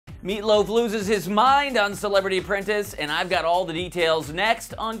Meatloaf loses his mind on Celebrity Apprentice, and I've got all the details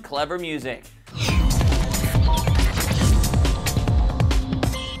next on CLevver Music.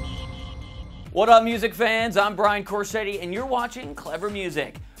 What up, music fans? I'm Brian Corsetti, and you're watching CLevver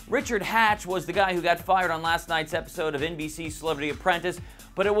Music. Richard Hatch was the guy who got fired on last night's episode of NBC's Celebrity Apprentice,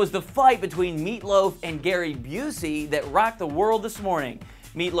 but it was the fight between Meatloaf and Gary Busey that rocked the world this morning.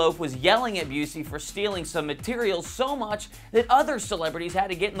 Meatloaf was yelling at Busey for stealing some material so much that other celebrities had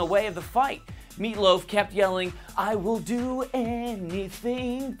to get in the way of the fight. Meatloaf kept yelling, "I will do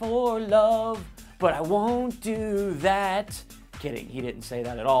anything for love, but I won't do that." Kidding, he didn't say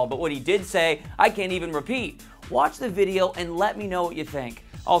that at all, but what he did say, I can't even repeat. Watch the video and let me know what you think.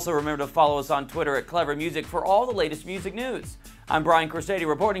 Also, remember to follow us on Twitter at CLevver Music for all the latest music news. I'm Brian Corsetti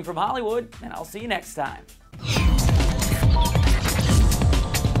reporting from Hollywood, and I'll see you next time.